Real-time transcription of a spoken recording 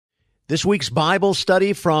This week's Bible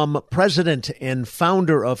study from President and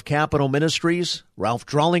founder of Capital Ministries, Ralph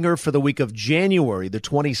Drollinger, for the week of January the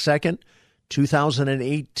 22nd,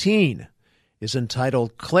 2018, is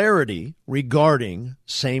entitled Clarity Regarding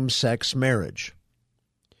Same-Sex Marriage.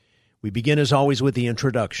 We begin, as always, with the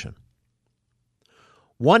introduction.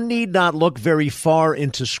 One need not look very far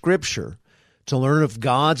into Scripture to learn of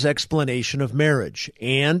God's explanation of marriage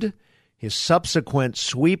and His subsequent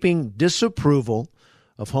sweeping disapproval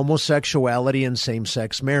of homosexuality and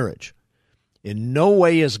same-sex marriage. In no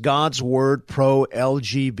way is God's word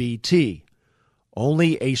pro-LGBT.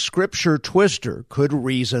 Only a Scripture twister could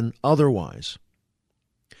reason otherwise.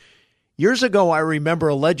 Years ago, I remember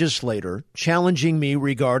a legislator challenging me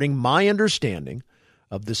regarding my understanding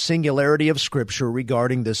of the singularity of Scripture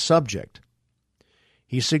regarding this subject.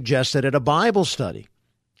 He suggested at a Bible study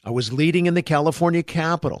I was leading in the California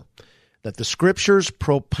Capitol that the Scriptures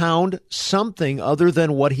propound something other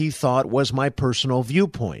than what he thought was my personal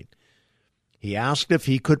viewpoint. He asked if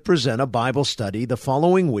he could present a Bible study the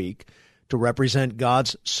following week to represent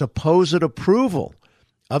God's supposed approval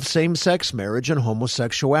of same-sex marriage and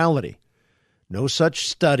homosexuality. No such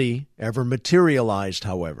study ever materialized,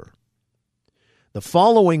 however. The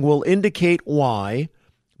following will indicate why,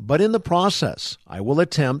 but in the process, I will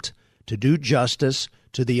attempt to do justice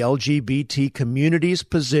to the LGBT community's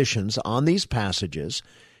positions on these passages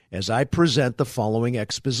as I present the following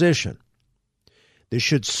exposition. This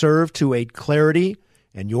should serve to aid clarity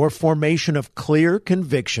and your formation of clear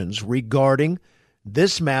convictions regarding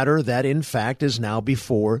this matter that, in fact, is now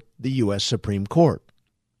before the U.S. Supreme Court.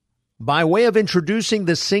 By way of introducing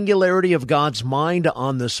the singularity of God's mind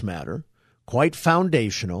on this matter, quite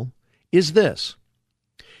foundational, is this.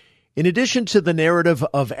 In addition to the narrative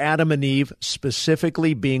of Adam and Eve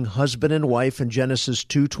specifically being husband and wife in Genesis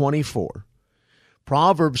 2:24,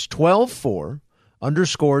 Proverbs 12:4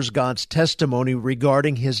 underscores God's testimony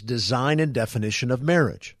regarding His design and definition of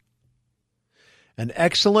marriage. An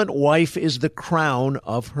excellent wife is the crown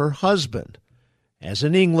of her husband. As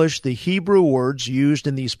in English, the Hebrew words used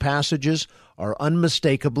in these passages are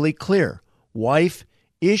unmistakably clear. Wife,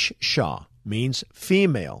 ishshah, means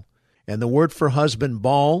female, and the word for husband,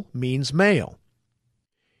 baal, means male.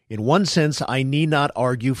 In one sense, I need not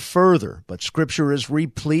argue further, but Scripture is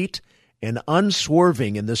replete and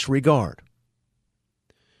unswerving in this regard.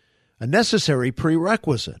 A necessary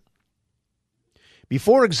prerequisite.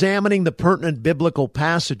 Before examining the pertinent biblical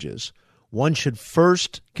passages, one should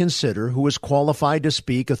first consider who is qualified to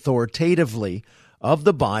speak authoritatively of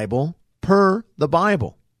the Bible per the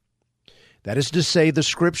Bible. That is to say, the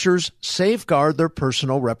Scriptures safeguard their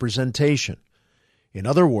personal representation. In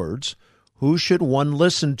other words, who should one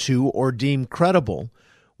listen to or deem credible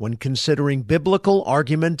when considering biblical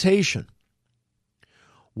argumentation?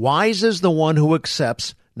 Wise is the one who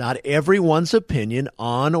accepts not everyone's opinion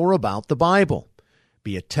on or about the Bible,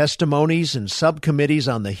 be it testimonies in subcommittees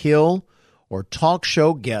on the Hill or talk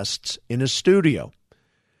show guests in a studio.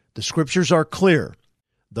 The Scriptures are clear.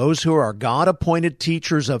 Those who are God-appointed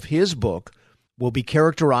teachers of His book will be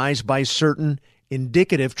characterized by certain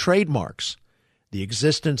indicative trademarks. The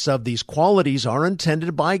existence of these qualities are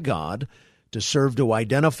intended by God to serve to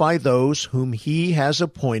identify those whom He has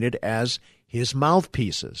appointed as His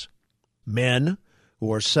mouthpieces, men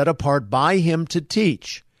who are set apart by Him to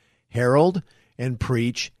teach, herald, and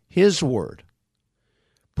preach His word.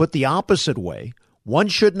 Put the opposite way, one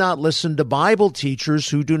should not listen to Bible teachers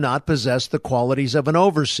who do not possess the qualities of an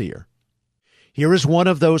overseer. Here is one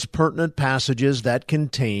of those pertinent passages that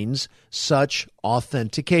contains such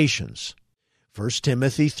authentications. 1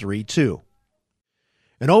 Timothy 3:2.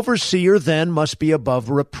 An overseer then must be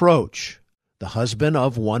above reproach, the husband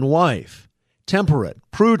of one wife, temperate,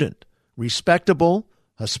 prudent, respectable,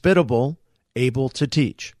 hospitable, able to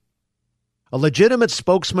teach. A legitimate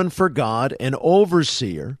spokesman for God, an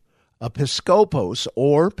overseer, episkopos,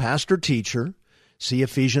 or pastor-teacher, see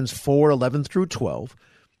Ephesians 4:11 through 12,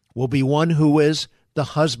 will be one who is the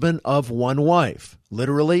husband of one wife,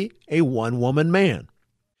 literally a one-woman man,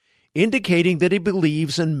 indicating that he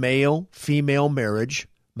believes in male-female marriage,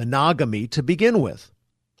 monogamy to begin with.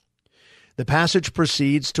 The passage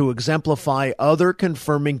proceeds to exemplify other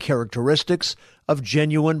confirming characteristics of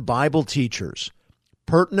genuine Bible teachers,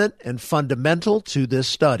 pertinent and fundamental to this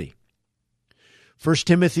study. 1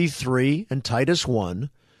 Timothy 3 and Titus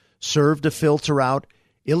 1 serve to filter out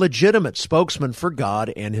illegitimate spokesmen for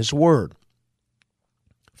God and His Word.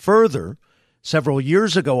 Further, several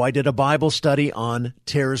years ago I did a Bible study on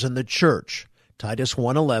tares in the church, Titus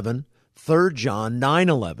 1:11, 3 John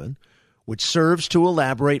 9:11, which serves to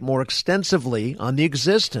elaborate more extensively on the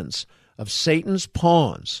existence of Satan's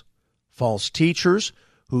pawns, false teachers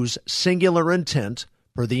whose singular intent,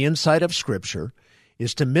 per the insight of Scripture,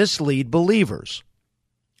 is to mislead believers.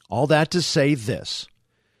 All that to say this.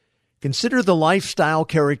 Consider the lifestyle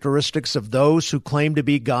characteristics of those who claim to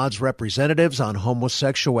be God's representatives on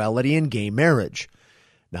homosexuality and gay marriage.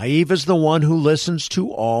 Naive is the one who listens to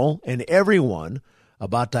all and everyone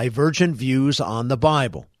about divergent views on the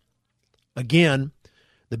Bible. Again,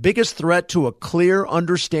 the biggest threat to a clear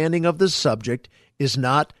understanding of the subject is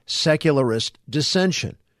not secularist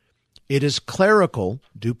dissension. It is clerical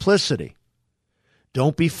duplicity.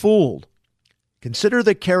 Don't be fooled. Consider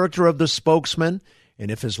the character of the spokesman and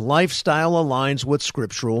if his lifestyle aligns with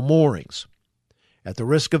scriptural moorings. At the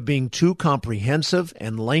risk of being too comprehensive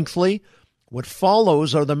and lengthy, what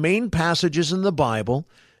follows are the main passages in the Bible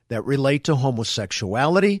that relate to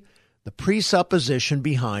homosexuality, the presupposition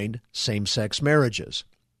behind same-sex marriages.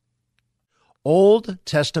 Old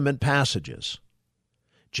Testament passages.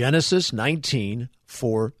 Genesis 19,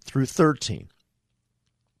 4 through 13.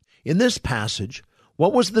 In this passage,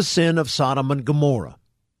 what was the sin of Sodom and Gomorrah?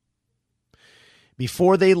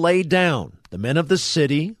 Before they lay down, the men of the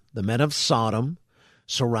city, the men of Sodom,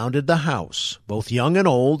 surrounded the house, both young and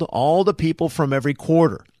old, all the people from every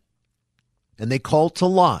quarter. And they called to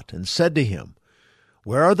Lot and said to him,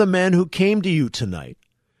 "Where are the men who came to you tonight?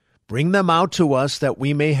 Bring them out to us that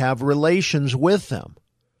we may have relations with them."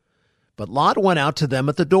 But Lot went out to them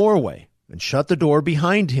at the doorway and shut the door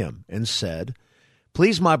behind him and said,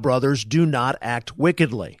 "Please, my brothers, do not act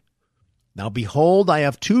wickedly. Now behold, I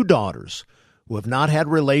have 2 daughters who have not had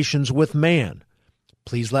relations with man.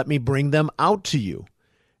 Please let me bring them out to you,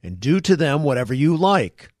 and do to them whatever you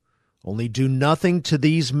like. Only do nothing to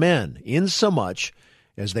these men, insomuch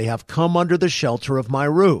as they have come under the shelter of my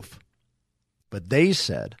roof." But they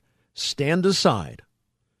said, "Stand aside."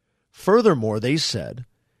 Furthermore, they said,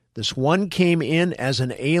 "This one came in as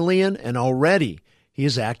an alien, and already he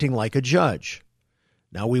is acting like a judge.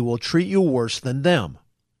 Now we will treat you worse than them."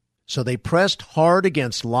 So they pressed hard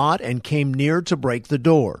against Lot and came near to break the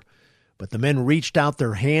door. But the men reached out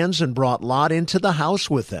their hands and brought Lot into the house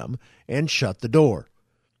with them and shut the door.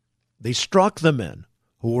 They struck the men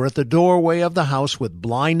who were at the doorway of the house with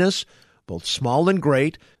blindness, both small and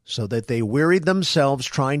great, so that they wearied themselves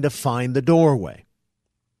trying to find the doorway.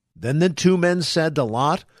 Then the 2 men said to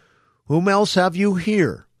Lot, "Whom else have you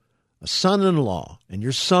here? A son-in-law, and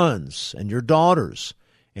your sons, and your daughters,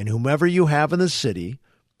 and whomever you have in the city.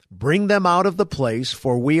 Bring them out of the place,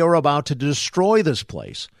 for we are about to destroy this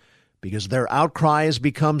place, because their outcry has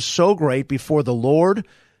become so great before the Lord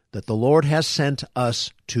that the Lord has sent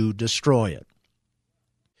us to destroy it."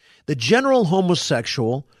 The general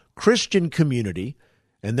homosexual Christian community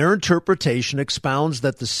and their interpretation expounds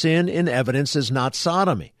that the sin in evidence is not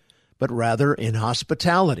sodomy, but rather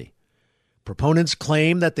inhospitality. Proponents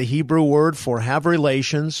claim that the Hebrew word for have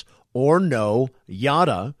relations or know,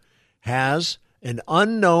 yada, has an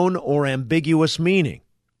unknown or ambiguous meaning.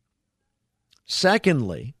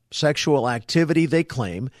 Secondly, sexual activity, they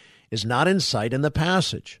claim, is not in sight in the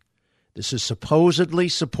passage. This is supposedly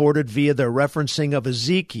supported via their referencing of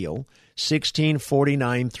Ezekiel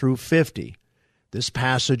 16:49 through 50. This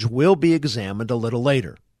passage will be examined a little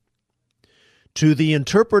later. To the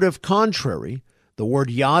interpretive contrary, the word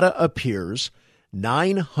yada appears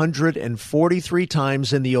 943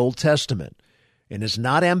 times in the Old Testament and is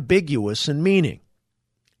not ambiguous in meaning.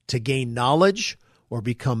 To gain knowledge or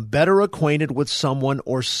become better acquainted with someone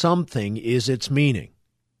or something is its meaning.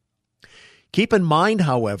 Keep in mind,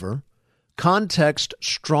 however, context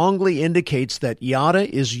strongly indicates that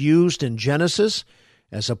yada is used in Genesis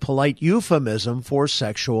as a polite euphemism for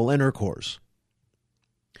sexual intercourse.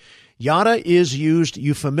 Yada is used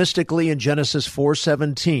euphemistically in Genesis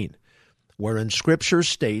 4:17, wherein Scripture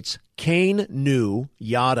states, "Cain knew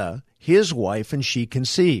Yada, his wife, and she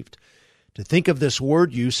conceived." To think of this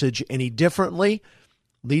word usage any differently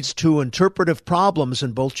leads to interpretive problems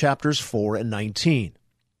in both chapters 4 and 19.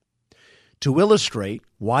 To illustrate,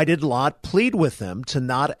 why did Lot plead with them to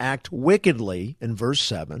not act wickedly in verse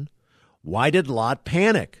 7? Why did Lot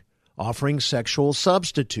panic, offering sexual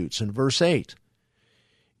substitutes in verse 8?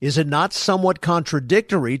 Is it not somewhat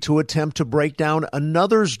contradictory to attempt to break down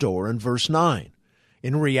another's door in verse 9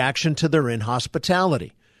 in reaction to their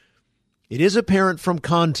inhospitality? It is apparent from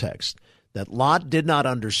context that Lot did not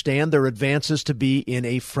understand their advances to be in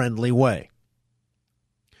a friendly way.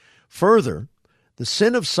 Further, the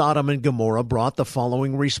sin of Sodom and Gomorrah brought the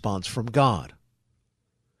following response from God.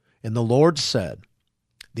 And the Lord said,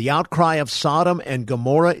 "The outcry of Sodom and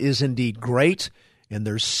Gomorrah is indeed great, and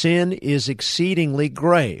their sin is exceedingly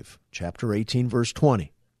grave." Chapter 18, verse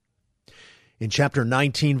 20. In chapter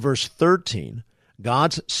 19, verse 13,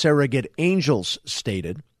 God's surrogate angels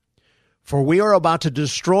stated, "For we are about to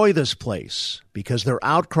destroy this place, because their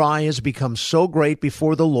outcry has become so great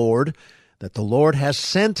before the Lord that the Lord has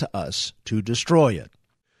sent us to destroy it."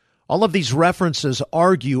 All of these references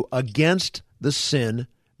argue against the sin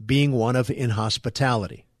being one of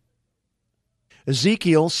inhospitality.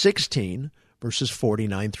 Ezekiel 16, verses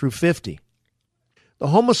 49 through 50. The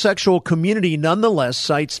homosexual community nonetheless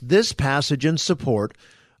cites this passage in support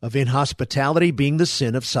of inhospitality being the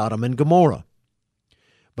sin of Sodom and Gomorrah.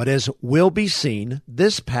 But as will be seen,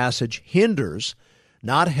 this passage hinders,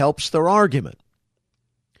 not helps their argument.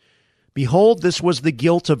 "Behold, this was the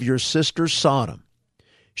guilt of your sister Sodom.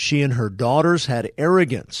 She and her daughters had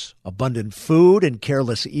arrogance, abundant food, and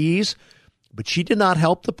careless ease, but she did not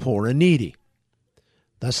help the poor and needy.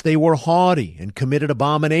 Thus they were haughty and committed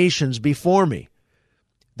abominations before me.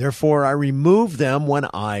 Therefore I removed them when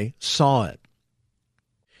I saw it."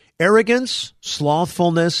 Arrogance,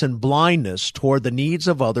 slothfulness, and blindness toward the needs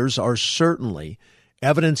of others are certainly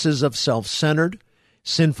evidences of self-centered,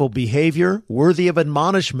 sinful behavior worthy of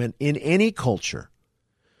admonishment in any culture.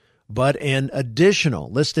 But an additional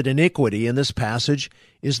listed iniquity in this passage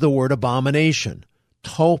is the word abomination,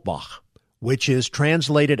 tobach, which is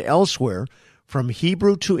translated elsewhere from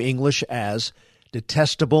Hebrew to English as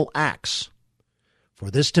detestable acts. For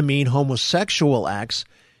this to mean homosexual acts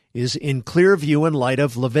is in clear view in light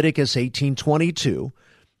of Leviticus 18:22,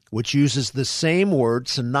 which uses the same word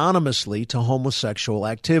synonymously to homosexual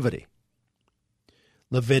activity.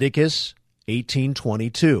 Leviticus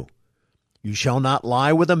 18:22. "You shall not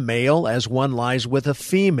lie with a male as one lies with a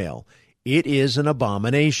female. It is an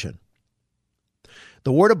abomination."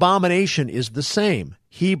 The word abomination is the same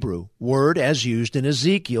Hebrew word as used in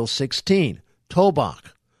Ezekiel 16,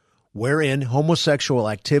 tobach, wherein homosexual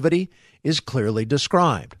activity is clearly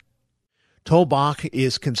described. Tobach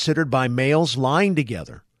is considered by males lying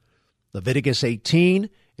together. Leviticus 18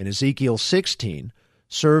 and Ezekiel 16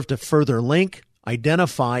 serve to further link,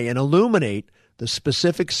 identify, and illuminate the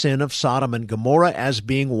specific sin of Sodom and Gomorrah as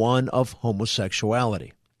being one of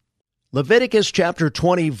homosexuality. Leviticus chapter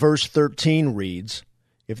 20, verse 13 reads,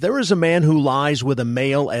 "If there is a man who lies with a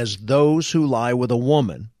male as those who lie with a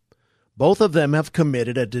woman, both of them have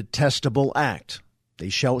committed a detestable act. They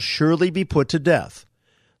shall surely be put to death.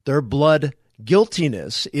 Their blood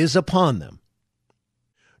guiltiness is upon them."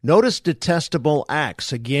 Notice detestable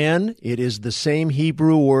acts. Again, it is the same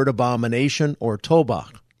Hebrew word abomination or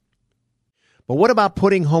tobach. But what about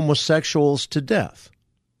putting homosexuals to death?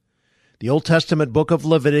 The Old Testament book of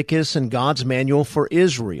Leviticus and God's manual for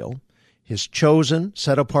Israel, his chosen,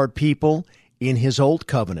 set-apart people in his old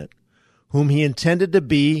covenant, whom he intended to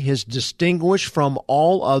be his distinguished from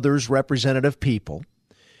all others representative people,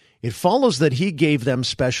 it follows that he gave them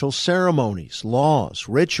special ceremonies, laws,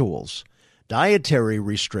 rituals, dietary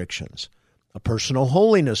restrictions, a personal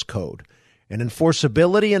holiness code, and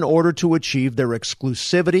enforceability in order to achieve their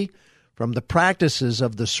exclusivity from the practices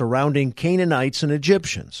of the surrounding Canaanites and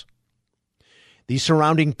Egyptians. These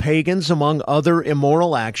surrounding pagans, among other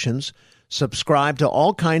immoral actions, subscribed to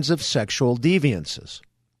all kinds of sexual deviances.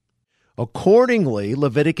 Accordingly,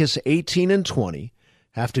 Leviticus 18 and 20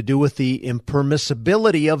 have to do with the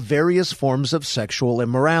impermissibility of various forms of sexual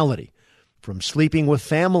immorality, from sleeping with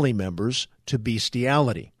family members to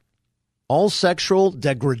bestiality. All sexual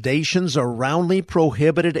degradations are roundly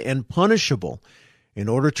prohibited and punishable in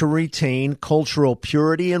order to retain cultural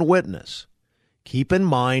purity and witness. Keep in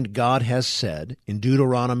mind, God has said in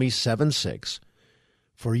Deuteronomy 7:6,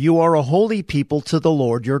 "For you are a holy people to the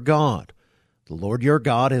Lord your God. The Lord your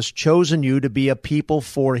God has chosen you to be a people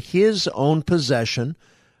for his own possession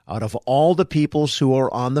out of all the peoples who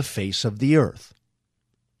are on the face of the earth."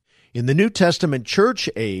 In the New Testament church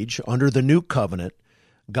age, under the New Covenant,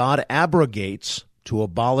 God abrogates, to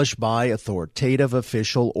abolish by authoritative,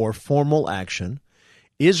 official, or formal action,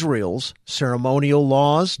 Israel's ceremonial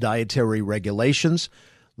laws, dietary regulations,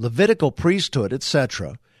 Levitical priesthood,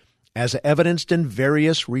 etc., as evidenced in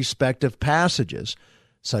various respective passages,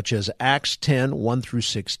 such as Acts 10, 1 through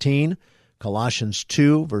 16, Colossians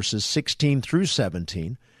 2, verses 16 through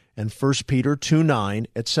 17, and 1 Peter 2, 9,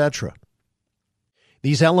 etc.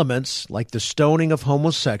 These elements, like the stoning of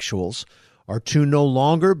homosexuals, are to no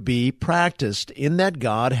longer be practiced in that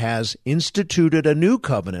God has instituted a new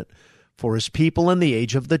covenant for his people in the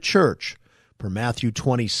age of the church, per Matthew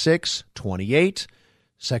 26, 28,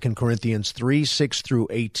 2 Corinthians 3, 6 through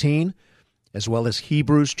 18, as well as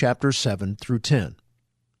Hebrews chapter 7 through 10.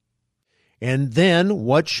 And then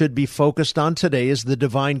what should be focused on today is the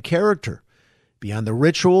divine character, beyond the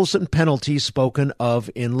rituals and penalties spoken of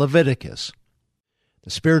in Leviticus. The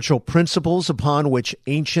spiritual principles upon which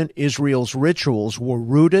ancient Israel's rituals were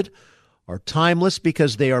rooted are timeless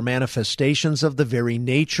because they are manifestations of the very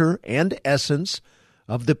nature and essence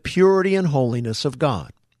of the purity and holiness of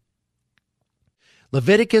God.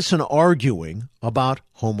 Leviticus and arguing about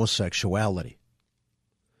homosexuality.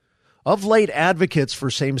 Of late, advocates for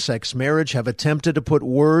same-sex marriage have attempted to put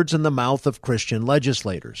words in the mouth of Christian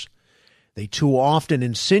legislators. They too often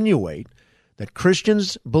insinuate that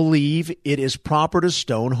Christians believe it is proper to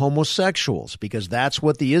stone homosexuals because that's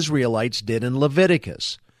what the Israelites did in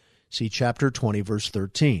Leviticus. See chapter 20, verse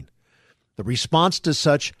 13. The response to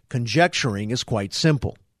such conjecturing is quite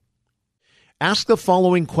simple. Ask the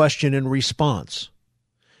following question in response.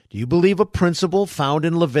 Do you believe a principle found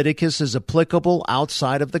in Leviticus is applicable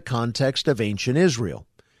outside of the context of ancient Israel?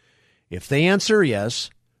 If they answer yes,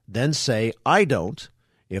 then say, I don't.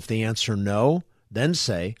 If they answer no, then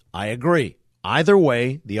say, I agree. Either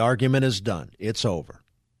way, the argument is done. It's over.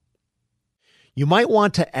 You might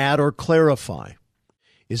want to add or clarify.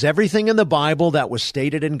 Is everything in the Bible that was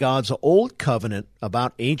stated in God's Old Covenant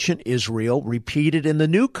about ancient Israel repeated in the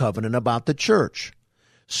New Covenant about the church?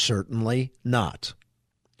 Certainly not.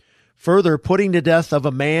 Further, putting to death of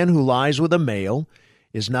a man who lies with a male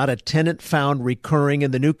is not a tenet found recurring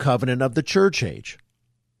in the New Covenant of the church age.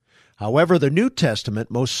 However, the New Testament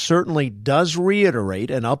most certainly does reiterate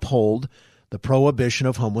and uphold the prohibition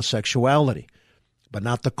of homosexuality, but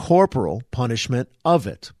not the corporal punishment of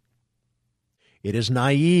it. It is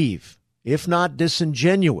naive, if not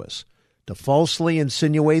disingenuous, to falsely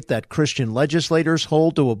insinuate that Christian legislators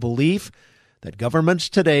hold to a belief that governments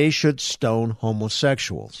today should stone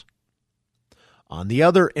homosexuals. On the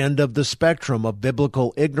other end of the spectrum of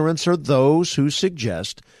biblical ignorance are those who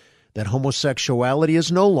suggest that homosexuality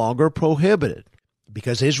is no longer prohibited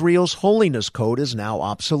because Israel's holiness code is now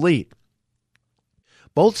obsolete.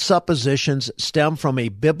 Both suppositions stem from a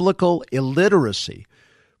biblical illiteracy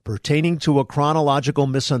pertaining to a chronological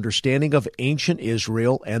misunderstanding of ancient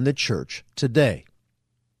Israel and the church today.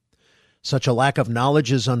 Such a lack of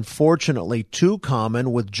knowledge is unfortunately too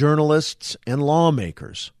common with journalists and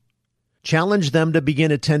lawmakers. Challenge them to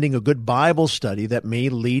begin attending a good Bible study that may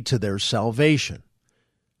lead to their salvation.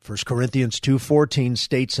 1 Corinthians 2:14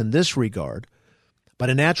 states in this regard, "But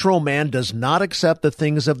a natural man does not accept the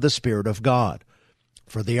things of the Spirit of God,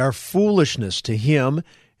 for they are foolishness to him,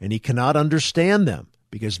 and he cannot understand them,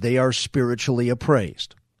 because they are spiritually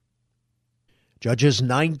appraised." Judges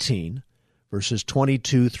 19, verses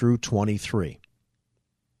 22 through 23.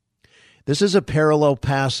 This is a parallel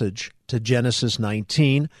passage to Genesis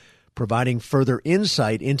 19, providing further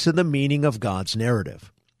insight into the meaning of God's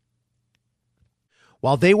narrative.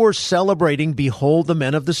 While they were celebrating Behold the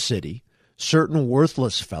Men of the City, certain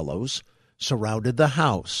worthless fellows surrounded the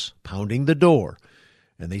house, pounding the door,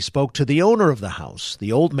 and they spoke to the owner of the house,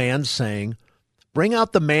 the old man, saying, "Bring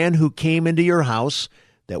out the man who came into your house,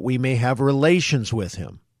 that we may have relations with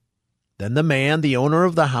him." Then the man, the owner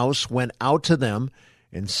of the house, went out to them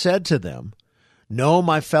and said to them, "No,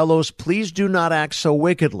 my fellows, please do not act so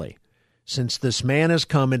wickedly. Since this man has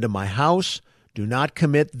come into my house, do not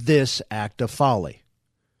commit this act of folly."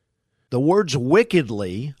 The words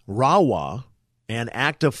wickedly, rawa, and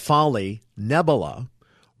act of folly, nebala,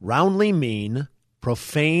 roundly mean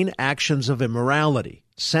profane actions of immorality,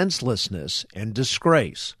 senselessness, and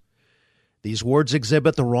disgrace. These words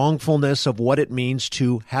exhibit the wrongfulness of what it means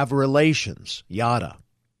to have relations, yada.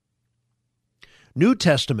 New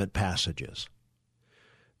Testament passages.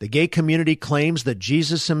 The gay community claims that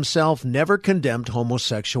Jesus himself never condemned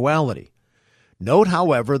homosexuality. Note,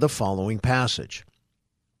 however, the following passage.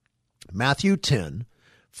 Matthew 10,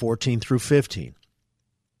 14 through 15.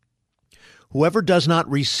 "Whoever does not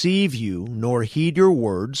receive you nor heed your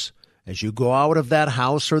words, as you go out of that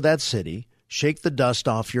house or that city, shake the dust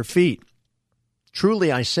off your feet.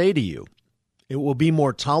 Truly I say to you, it will be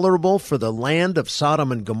more tolerable for the land of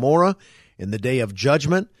Sodom and Gomorrah in the day of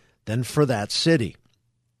judgment than for that city."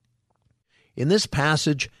 In this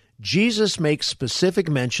passage, Jesus makes specific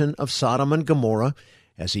mention of Sodom and Gomorrah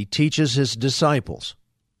as he teaches his disciples.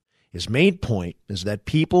 His main point is that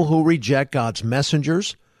people who reject God's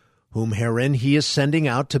messengers, whom herein he is sending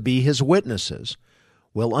out to be his witnesses,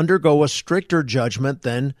 will undergo a stricter judgment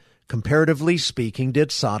than, comparatively speaking,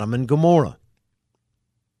 did Sodom and Gomorrah.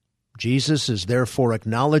 Jesus is therefore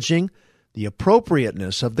acknowledging the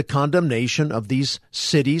appropriateness of the condemnation of these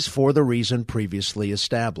cities for the reason previously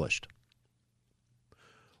established.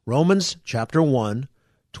 Romans chapter 1,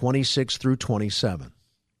 26 through 27.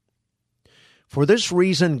 "For this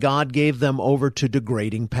reason God gave them over to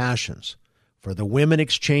degrading passions. For the women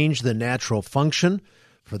exchanged the natural function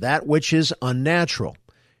for that which is unnatural,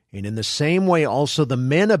 And in the same way also the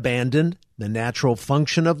men abandoned the natural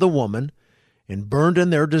function of the woman and burned in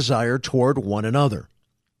their desire toward one another,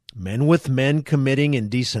 men with men committing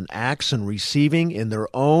indecent acts and receiving in their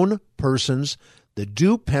own persons the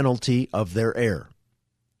due penalty of their error.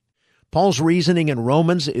 Paul's reasoning in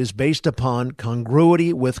Romans is based upon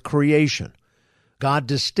congruity with creation. God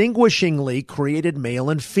distinguishingly created male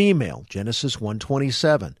and female, Genesis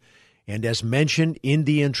 1:27, and as mentioned in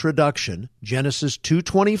the introduction, Genesis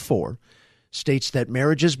 2:24 states that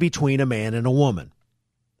marriage is between a man and a woman.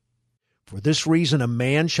 For this reason a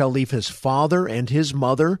man shall leave his father and his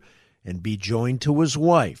mother and be joined to his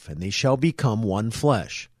wife, and they shall become one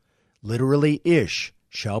flesh. Literally, Ish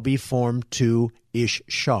shall be formed to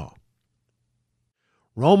Ish-Shah.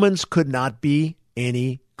 Romans could not be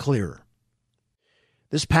any clearer.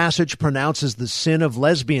 This passage pronounces the sin of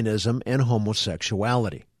lesbianism and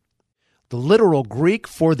homosexuality. The literal Greek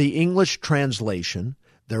for the English translation,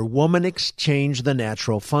 their woman exchanged the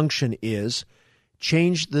natural function, is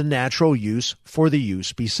change the natural use for the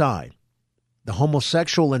use beside. The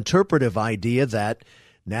homosexual interpretive idea that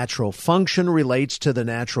natural function relates to the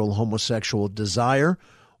natural homosexual desire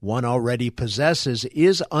one already possesses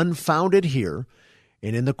is unfounded here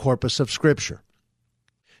and in the corpus of Scripture.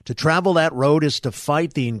 To travel that road is to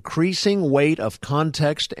fight the increasing weight of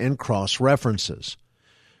context and cross-references.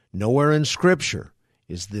 Nowhere in Scripture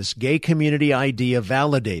is this gay community idea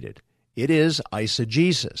validated. It is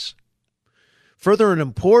eisegesis. Further and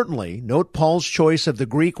importantly, note Paul's choice of the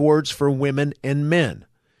Greek words for women and men.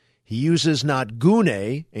 He uses not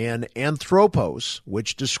gune and anthropos,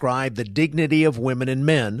 which describe the dignity of women and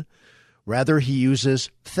men. Rather, he uses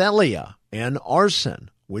thelia and arsen,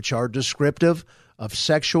 which are descriptive of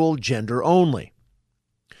sexual gender only.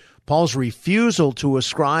 Paul's refusal to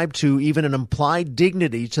ascribe to even an implied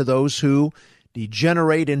dignity to those who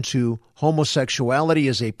degenerate into homosexuality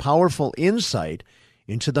is a powerful insight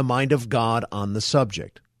into the mind of God on the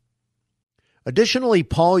subject. Additionally,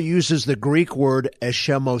 Paul uses the Greek word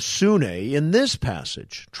eschemosune in this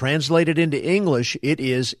passage. Translated into English, it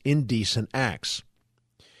is indecent acts.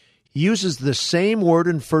 He uses the same word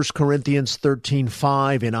in 1 Corinthians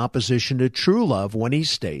 13:5 in opposition to true love when he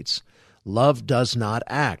states, love does not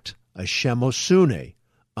act, eschemosune,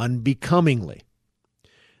 unbecomingly.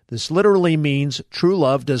 This literally means true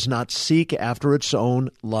love does not seek after its own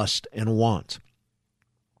lust and want.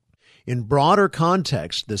 In broader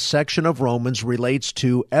context, this section of Romans relates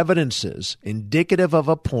to evidences indicative of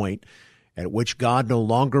a point at which God no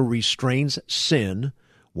longer restrains sin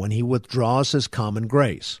when he withdraws his common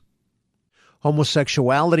grace.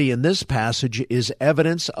 Homosexuality in this passage is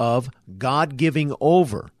evidence of God giving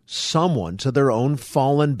over someone to their own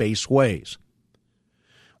fallen base ways.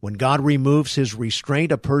 When God removes his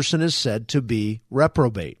restraint, a person is said to be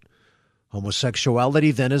reprobate.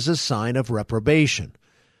 Homosexuality then is a sign of reprobation.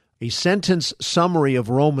 A sentence summary of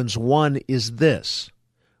Romans 1 is this: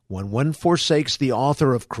 when one forsakes the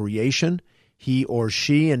author of creation, he or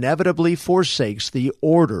she inevitably forsakes the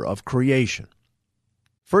order of creation.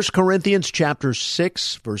 1 Corinthians chapter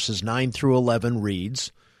 6, verses 9 through 11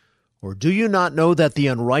 reads, Or do you not know that the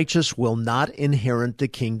unrighteous will not inherit the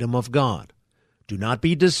kingdom of God? Do not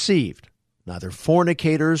be deceived. Neither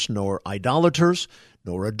fornicators, nor idolaters,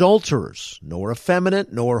 nor adulterers, nor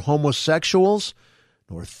effeminate, nor homosexuals,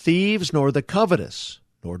 nor thieves, nor the covetous,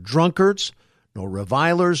 nor drunkards, nor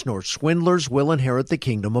revilers, nor swindlers will inherit the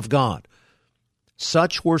kingdom of God.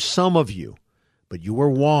 Such were some of you, but you were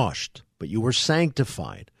washed, but you were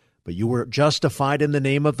sanctified, but you were justified in the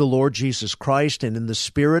name of the Lord Jesus Christ and in the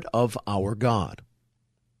Spirit of our God.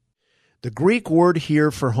 The Greek word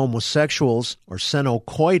here for homosexuals, or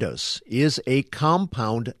xenokoitos, is a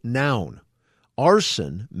compound noun.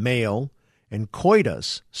 Arson, male, and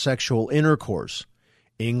koitos, sexual intercourse.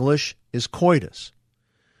 English is coitus.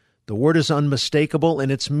 The word is unmistakable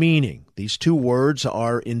in its meaning. These two words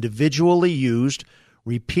are individually used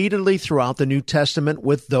repeatedly throughout the New Testament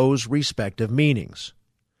with those respective meanings.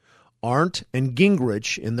 Arndt and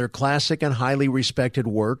Gingrich, in their classic and highly respected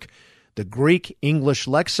work, The Greek-English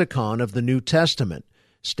Lexicon of the New Testament,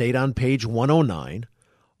 state on page 109,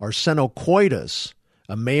 arsenokoitos,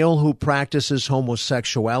 a male who practices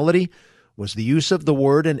homosexuality, was the use of the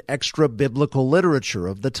word in extra-biblical literature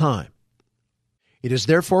of the time. It is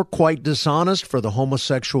therefore quite dishonest for the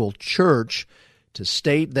homosexual church to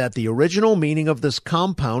state that the original meaning of this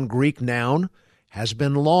compound Greek noun has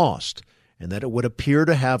been lost, and that it would appear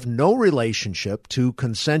to have no relationship to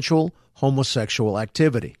consensual homosexual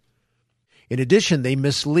activity. In addition, they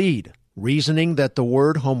mislead, reasoning that the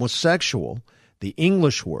word homosexual, the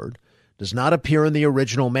English word, does not appear in the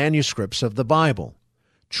original manuscripts of the Bible.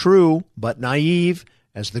 True, but naive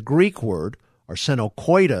as the Greek word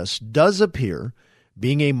arsenokoitos does appear,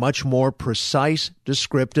 being a much more precise,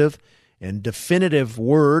 descriptive, and definitive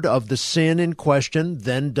word of the sin in question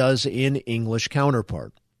than does in English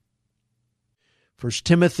counterpart. 1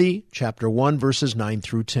 Timothy chapter 1, verses 9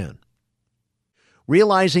 through 10.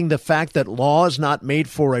 Realizing the fact that law is not made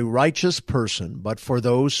for a righteous person, but for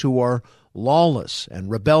those who are lawless and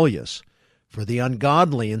rebellious, for the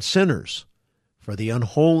ungodly and sinners, for the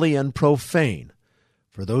unholy and profane,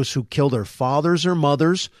 for those who kill their fathers or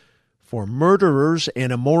mothers, for murderers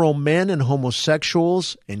and immoral men and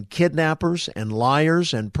homosexuals and kidnappers and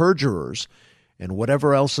liars and perjurers, and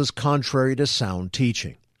whatever else is contrary to sound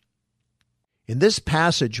teaching. In this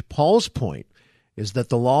passage, Paul's point is that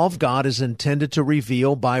the law of God is intended to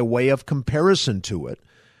reveal, by way of comparison to it,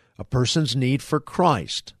 a person's need for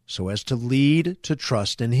Christ, so as to lead to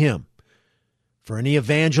trust in Him. For any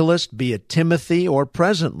evangelist, be it Timothy or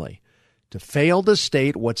presently, to fail to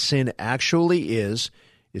state what sin actually is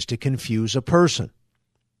to confuse a person.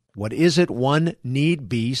 What is it one need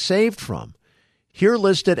be saved from? Here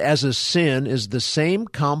listed as a sin is the same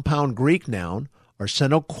compound Greek noun,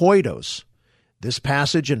 arsenokoitos. This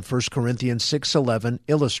passage in 1 Corinthians 6:11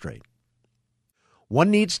 illustrate. One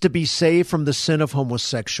needs to be saved from the sin of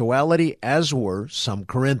homosexuality, as were some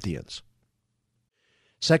Corinthians.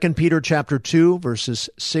 2 Peter chapter 2, verses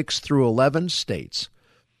 6 through 11 states,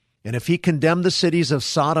 "And if he condemned the cities of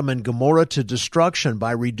Sodom and Gomorrah to destruction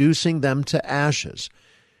by reducing them to ashes,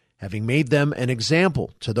 having made them an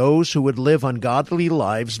example to those who would live ungodly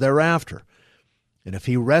lives thereafter, and if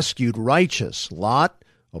he rescued righteous Lot,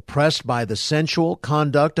 oppressed by the sensual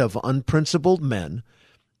conduct of unprincipled men,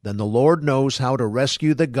 then the Lord knows how to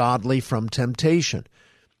rescue the godly from temptation,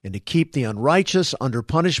 and to keep the unrighteous under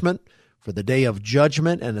punishment for the day of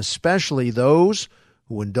judgment, and especially those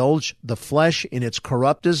who indulge the flesh in its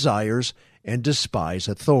corrupt desires and despise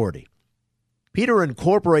authority." Peter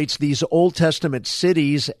incorporates these Old Testament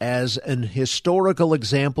cities as an historical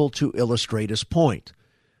example to illustrate his point.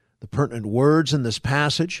 The pertinent words in this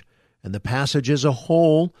passage, and the passage as a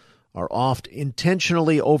whole, are oft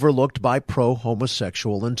intentionally overlooked by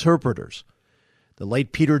pro-homosexual interpreters. The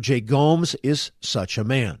late Peter J. Gomes is such a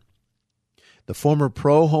man. The former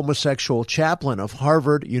pro-homosexual chaplain of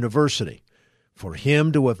Harvard University. For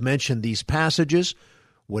him to have mentioned these passages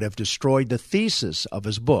would have destroyed the thesis of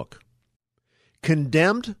his book.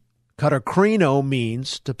 Condemned, katakrino,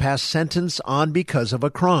 means to pass sentence on because of a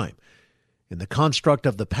crime. In the construct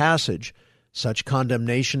of the passage, such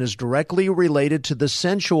condemnation is directly related to the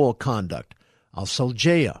sensual conduct,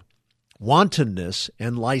 asalgeia, wantonness,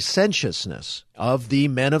 and licentiousness of the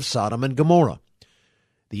men of Sodom and Gomorrah.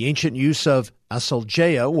 The ancient use of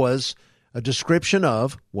asalgeia was a description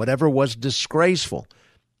of whatever was disgraceful,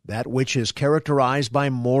 that which is characterized by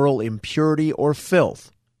moral impurity or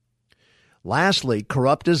filth. Lastly,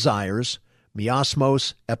 corrupt desires,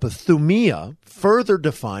 miasmos epithumia, further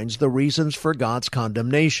defines the reasons for God's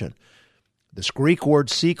condemnation. This Greek word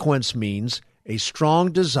sequence means a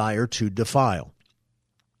strong desire to defile.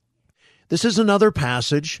 This is another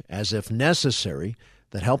passage, as if necessary,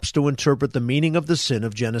 that helps to interpret the meaning of the sin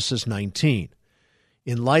of Genesis 19.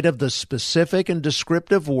 In light of the specific and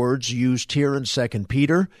descriptive words used here in 2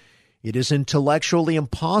 Peter, it is intellectually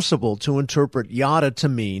impossible to interpret yada to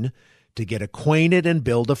mean to get acquainted and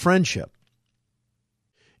build a friendship.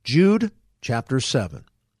 Jude chapter 7.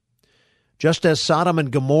 Just as Sodom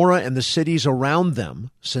and Gomorrah and the cities around them,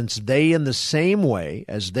 since they in the same way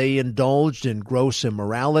as they indulged in gross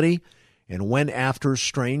immorality and went after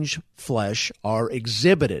strange flesh, are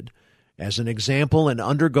exhibited as an example in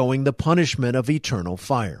undergoing the punishment of eternal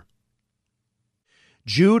fire.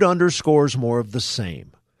 Jude underscores more of the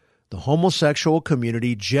same. The homosexual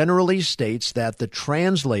community generally states that the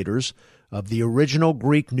translators of the original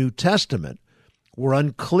Greek New Testament were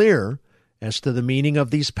unclear as to the meaning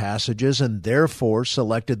of these passages and therefore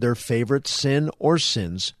selected their favorite sin or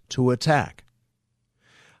sins to attack.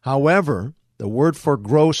 However, the word for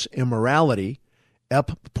gross immorality,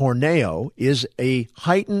 epporneo, is a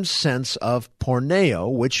heightened sense of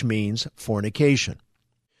porneo, which means fornication.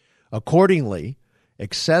 Accordingly,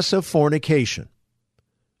 excessive fornication,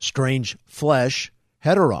 strange flesh,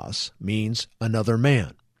 heteros, means another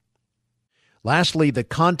man. Lastly, the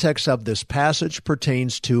context of this passage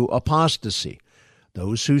pertains to apostasy,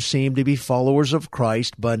 those who seem to be followers of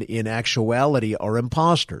Christ but in actuality are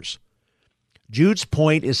impostors. Jude's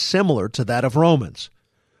point is similar to that of Romans.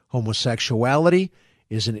 Homosexuality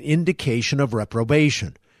is an indication of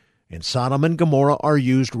reprobation, and Sodom and Gomorrah are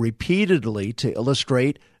used repeatedly to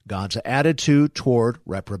illustrate God's attitude toward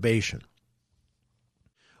reprobation.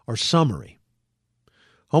 Our summary.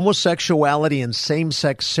 Homosexuality and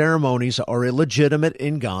same-sex ceremonies are illegitimate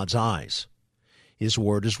in God's eyes. His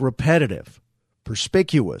word is repetitive,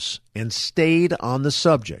 perspicuous, and staid on the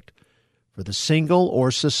subject. For the single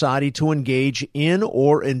or society to engage in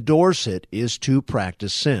or endorse it is to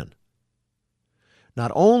practice sin.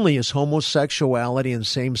 Not only is homosexuality and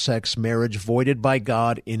same-sex marriage voided by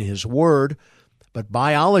God in His Word, but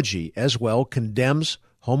biology as well condemns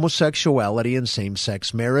homosexuality and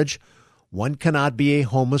same-sex marriage. One cannot be a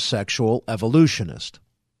homosexual evolutionist.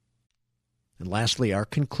 And lastly, our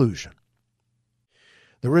conclusion.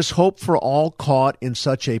 There is hope for all caught in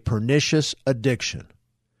such a pernicious addiction.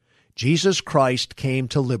 Jesus Christ came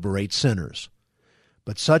to liberate sinners.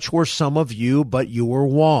 But such were some of you, but you were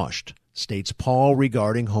washed, states Paul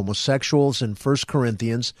regarding homosexuals in 1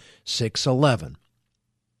 Corinthians 6:11.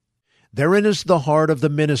 Therein is the heart of the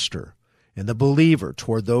minister and the believer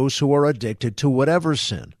toward those who are addicted to whatever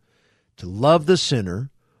sin, to love the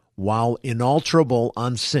sinner while inalterable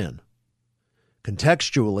on sin.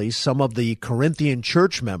 Contextually, some of the Corinthian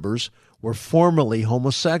church members were formerly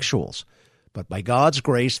homosexuals, but by God's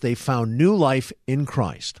grace they found new life in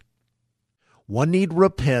Christ. One need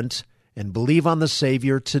repent and believe on the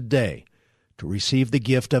Savior today to receive the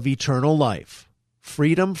gift of eternal life,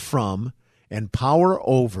 freedom from and power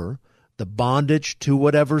over the bondage to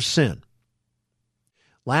whatever sin.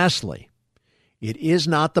 Lastly, it is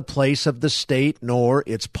not the place of the state nor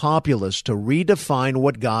its populace to redefine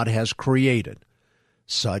what God has created.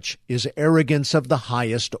 Such is arrogance of the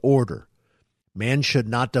highest order. Man should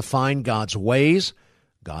not define God's ways.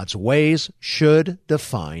 God's ways should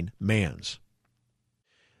define man's.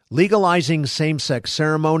 Legalizing same-sex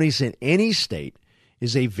ceremonies in any state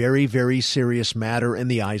is a very, very serious matter in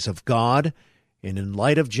the eyes of God, and in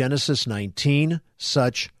light of Genesis 19,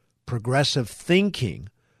 such progressive thinking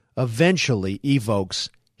eventually evokes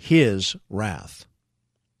His wrath.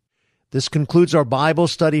 This concludes our Bible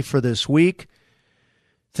study for this week.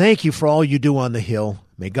 Thank you for all you do on the Hill.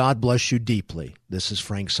 May God bless you deeply. This is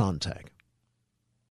Frank Sontag.